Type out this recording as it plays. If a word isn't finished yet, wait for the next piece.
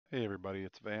Hey everybody,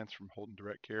 it's Vance from Holden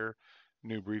Direct Care.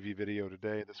 New Breevy video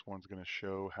today. This one's going to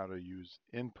show how to use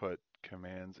input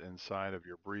commands inside of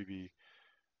your Breevy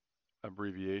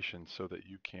abbreviations so that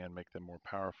you can make them more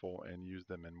powerful and use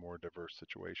them in more diverse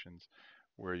situations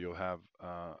where you'll have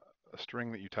a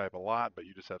string that you type a lot, but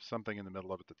you just have something in the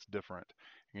middle of it that's different.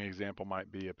 An example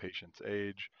might be a patient's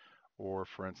age, or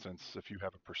for instance, if you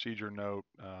have a procedure note,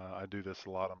 I do this a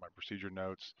lot on my procedure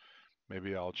notes.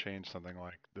 Maybe I'll change something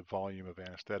like the volume of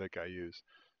anesthetic I use.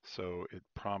 So it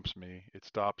prompts me, it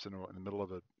stops in the middle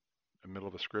of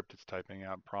a script it's typing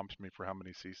out, and prompts me for how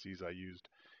many cc's I used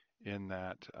in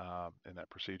that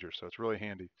procedure. So it's really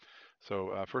handy.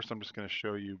 So first I'm just going to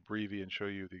show you Breevy and show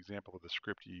you the example of the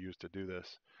script you use to do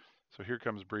this. So here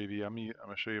comes Breevy. I'm going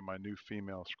to show you my new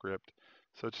female script.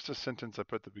 So it's just a sentence I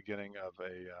put at the beginning of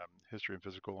a history and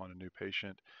physical on a new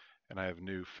patient, and I have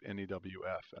newf,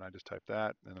 N-E-W-F, and I just type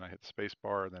that, and then I hit the space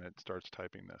bar, and then it starts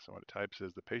typing this. And what it types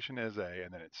is the patient is A,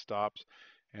 and then it stops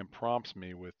and prompts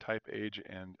me with type age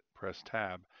and press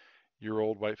tab. Your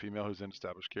old white female who's in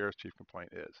established care as chief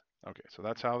complaint is. Okay, so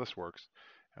that's how this works.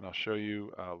 And I'll show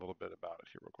you a little bit about it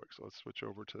here real quick. So let's switch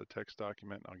over to the text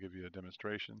document. I'll give you a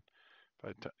demonstration.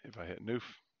 If I hit newf,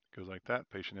 it goes like that.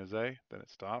 Patient is A, then it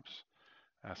stops,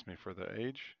 asks me for the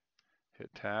age, hit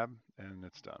tab, and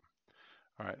it's done.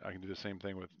 All right, I can do the same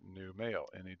thing with new male,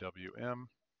 NEWM,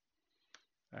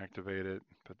 activate it,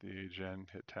 put the age in,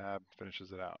 hit tab,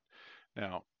 finishes it out.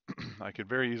 Now, I could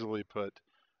very easily put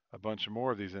a bunch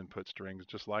more of these input strings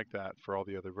just like that for all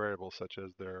the other variables, such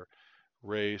as their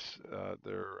race,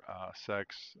 their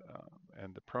sex,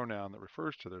 and the pronoun that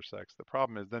refers to their sex. The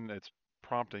problem is then it's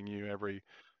prompting you every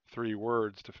 3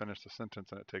 words to finish the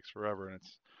sentence, and it takes forever, and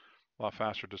it's a lot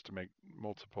faster just to make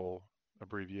multiple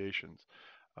abbreviations.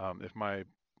 If my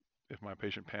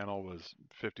patient panel was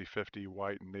 50-50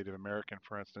 white and Native American,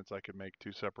 for instance, I could make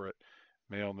 2 separate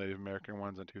male Native American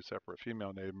ones and 2 separate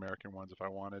female Native American ones if I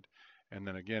wanted. And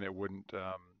then again, it wouldn't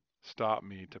stop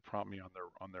me to prompt me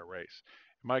on their race.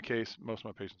 In my case, most of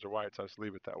my patients are white, so I just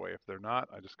leave it that way. If they're not,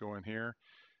 I just go in here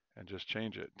and just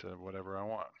change it to whatever I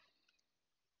want.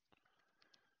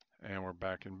 And we're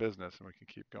back in business and we can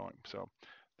keep going. So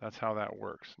that's how that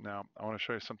works. Now, I want to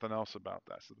show you something else about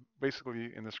that. So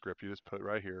basically in the script, you just put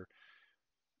right here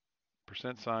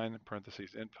 %,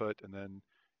 parentheses, input, and then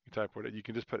you type what you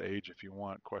can just put age if you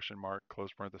want, question mark, close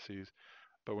parentheses.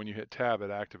 But when you hit tab, it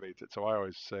activates it. So I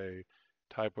always say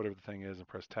type whatever the thing is and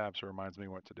press tab so it reminds me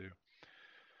what to do.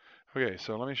 Okay,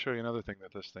 so let me show you another thing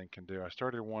that this thing can do. I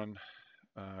started one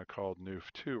called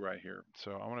newf2 right here.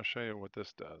 So I want to show you what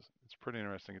this does. It's pretty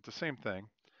interesting. It's the same thing.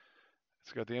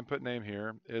 It's got the input name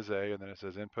here, is A, and then it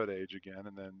says input age again,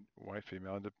 and then white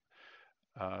female, and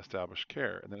established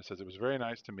care. And then it says it was very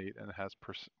nice to meet, and it has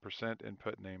percent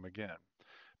input name again.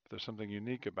 But there's something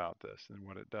unique about this and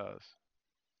what it does.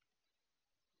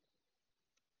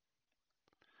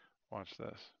 Watch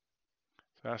this.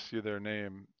 So it asks you their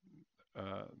name.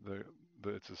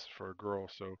 It's this for a girl,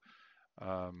 so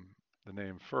um, the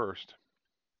name first,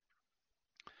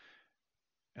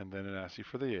 and then it asks you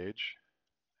for the age.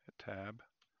 Hit tab.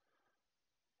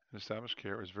 Established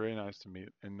care. It was very nice to meet.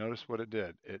 And notice what it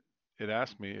did. It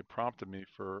asked me. It prompted me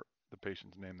for the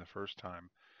patient's name the first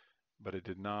time, but it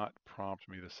did not prompt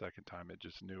me the second time. It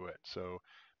just knew it. So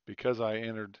because I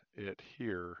entered it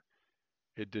here,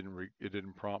 it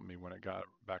didn't prompt me when it got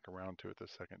back around to it the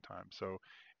second time. So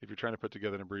if you're trying to put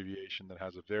together an abbreviation that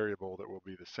has a variable that will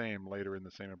be the same later in the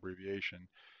same abbreviation,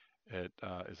 it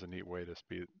is a neat way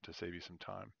to save you some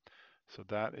time. So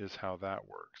that is how that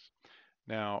works.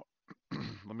 Now,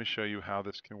 let me show you how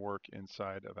this can work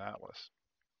inside of Atlas.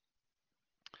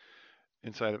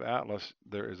 Inside of Atlas,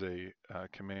 there is a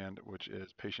command which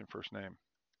is patient first name,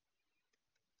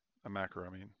 a macro,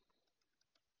 I mean,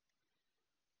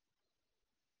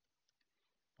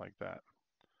 like that.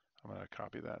 I'm going to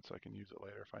copy that so I can use it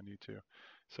later if I need to.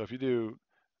 So if you do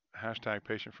hashtag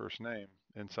patient first name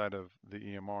inside of the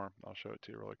EMR, I'll show it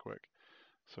to you really quick.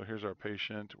 So here's our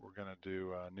patient. We're going to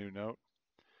do a new note.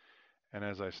 And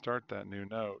as I start that new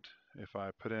note, if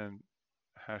I put in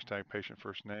hashtag patient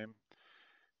first name,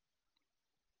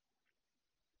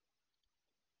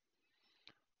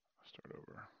 I'll start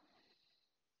over.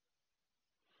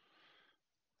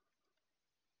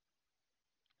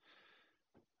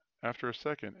 After a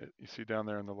second, you see down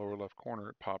there in the lower left corner,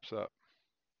 it pops up.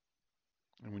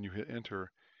 And when you hit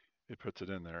enter, it puts it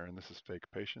in there. And this is fake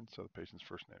patient, so the patient's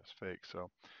first name is fake. So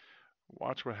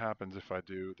watch what happens if I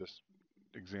do this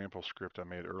example script I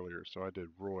made earlier. So I did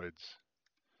roids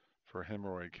for a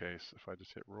hemorrhoid case. If I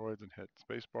just hit roids and hit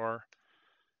spacebar,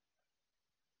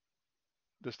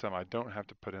 this time I don't have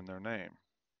to put in their name.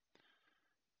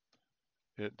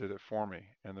 it did it for me.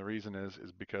 And the reason is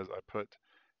because I put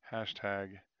hashtag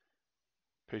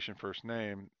patient first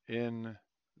name in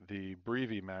the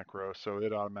Breevy macro, so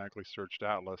it automatically searched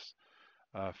Atlas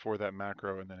for that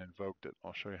macro and then invoked it.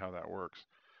 I'll show you how that works.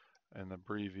 And the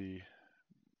Breevy,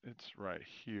 it's right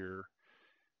here,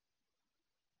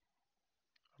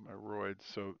 my roids.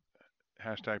 So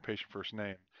hashtag patient first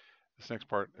name. This next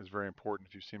part is very important.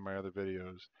 If you've seen my other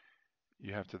videos,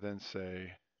 you have to then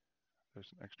say,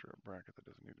 there's an extra bracket that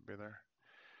doesn't need to be there.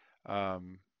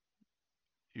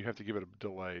 You have to give it a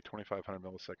delay. 2,500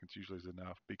 milliseconds usually is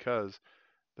enough because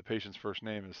the patient's first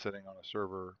name is sitting on a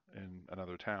server in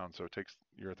another town. So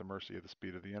you're at the mercy of the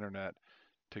speed of the internet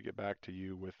to get back to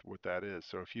you with what that is.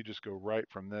 So if you just go right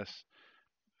from this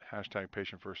hashtag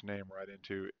patient first name right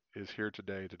into is here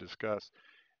today to discuss,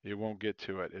 it won't get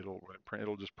to it.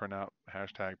 It'll just print out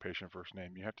hashtag patient first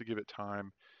name. You have to give it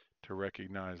time to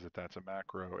recognize that that's a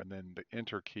macro, and then the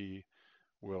enter key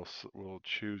will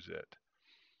choose it.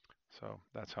 So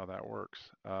that's how that works.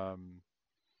 I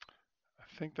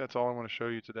think that's all I want to show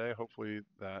you today. Hopefully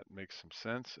that makes some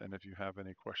sense. And if you have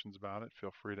any questions about it,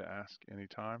 feel free to ask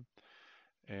anytime.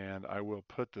 And I will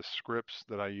put the scripts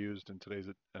that I used in today's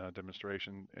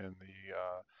demonstration in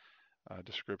the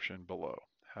description below.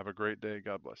 Have a great day.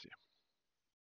 God bless you.